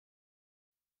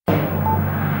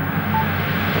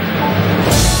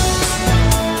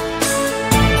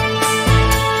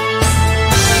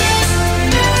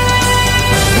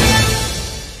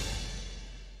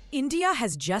India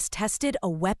has just tested a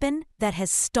weapon that has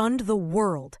stunned the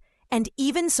world and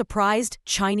even surprised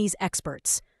Chinese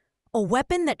experts. A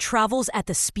weapon that travels at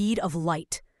the speed of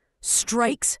light,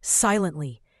 strikes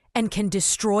silently, and can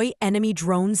destroy enemy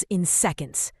drones in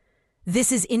seconds.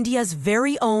 This is India's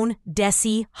very own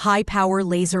desi high-power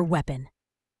laser weapon.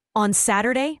 On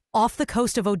Saturday, off the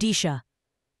coast of Odisha,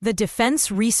 the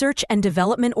Defense Research and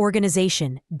Development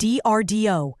Organization,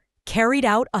 DRDO, carried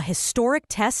out a historic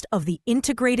test of the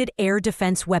Integrated Air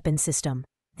Defense Weapon System,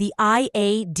 the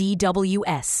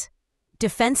IADWS.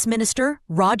 Defense Minister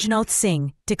Rajnath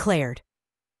Singh declared.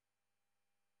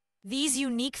 These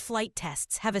unique flight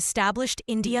tests have established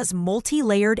India's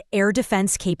multi-layered air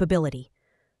defense capability,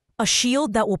 a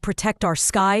shield that will protect our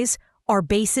skies, our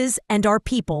bases, and our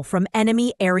people from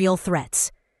enemy aerial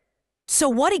threats. So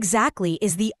what exactly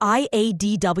is the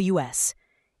IADWS?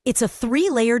 It's a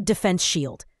 3-layered defense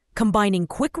shield, combining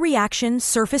quick-reaction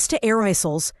surface-to-air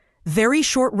missiles, very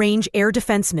short-range air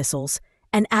defense missiles,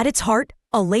 and at its heart,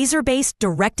 a laser-based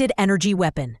directed energy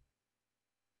weapon.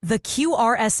 The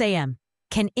QRSAM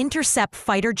can intercept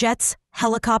fighter jets,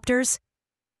 helicopters,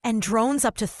 and drones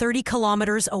up to 30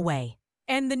 kilometers away.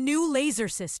 And the new laser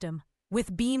system,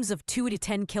 with beams of 2 to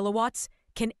 10 kilowatts,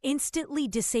 can instantly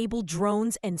disable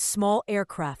drones and small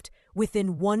aircraft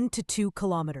within 1 to 2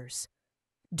 kilometers.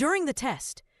 During the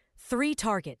test, 3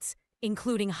 targets,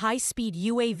 including high-speed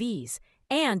UAVs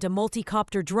and a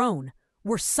multi-copter drone,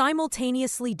 were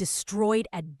simultaneously destroyed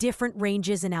at different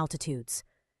ranges and altitudes.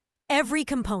 Every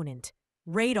component,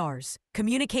 radars,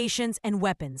 communications, and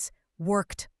weapons,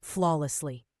 worked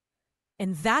flawlessly.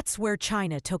 And that's where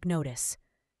China took notice.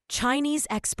 Chinese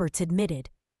experts admitted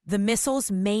the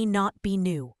missiles may not be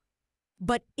new,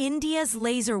 but India's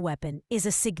laser weapon is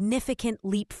a significant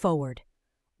leap forward.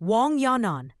 Wang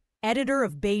Yanan, editor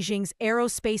of Beijing's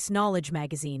Aerospace Knowledge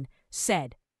magazine,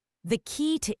 said, "The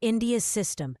key to India's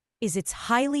system is its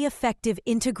highly effective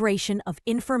integration of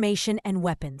information and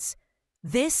weapons.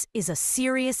 This is a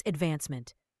serious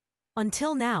advancement.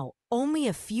 Until now, only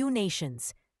a few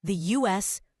nations, the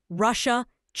US, Russia,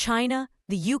 China,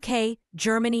 the UK,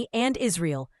 Germany, and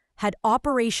Israel, had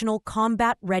operational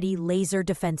combat-ready laser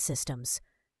defense systems.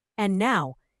 And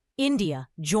now, India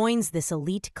joins this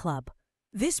elite club."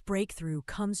 This breakthrough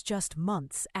comes just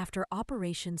months after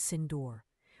Operation Sindoor,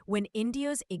 when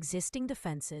India's existing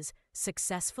defenses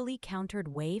successfully countered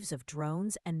waves of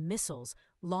drones and missiles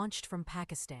launched from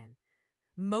Pakistan,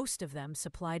 most of them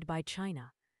supplied by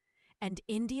China. And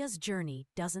India's journey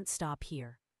doesn't stop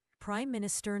here. Prime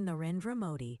Minister Narendra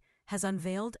Modi has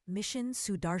unveiled Mission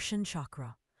Sudarshan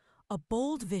Chakra, a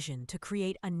bold vision to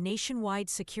create a nationwide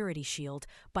security shield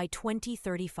by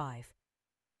 2035.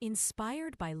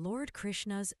 Inspired by Lord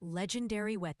Krishna's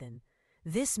legendary weapon,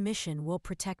 this mission will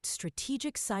protect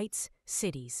strategic sites,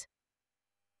 cities,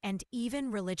 and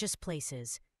even religious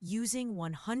places using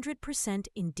 100%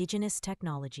 indigenous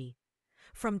technology.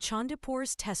 From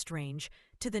Chandipur's test range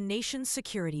to the nation's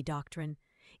security doctrine,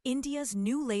 India's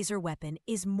new laser weapon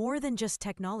is more than just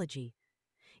technology.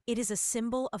 It is a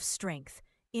symbol of strength,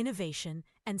 innovation,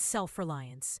 and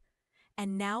self-reliance.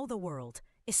 And now the world,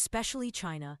 especially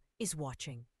China, is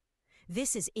watching.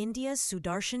 This is India's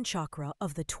Sudarshan Chakra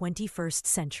of the 21st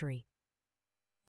century.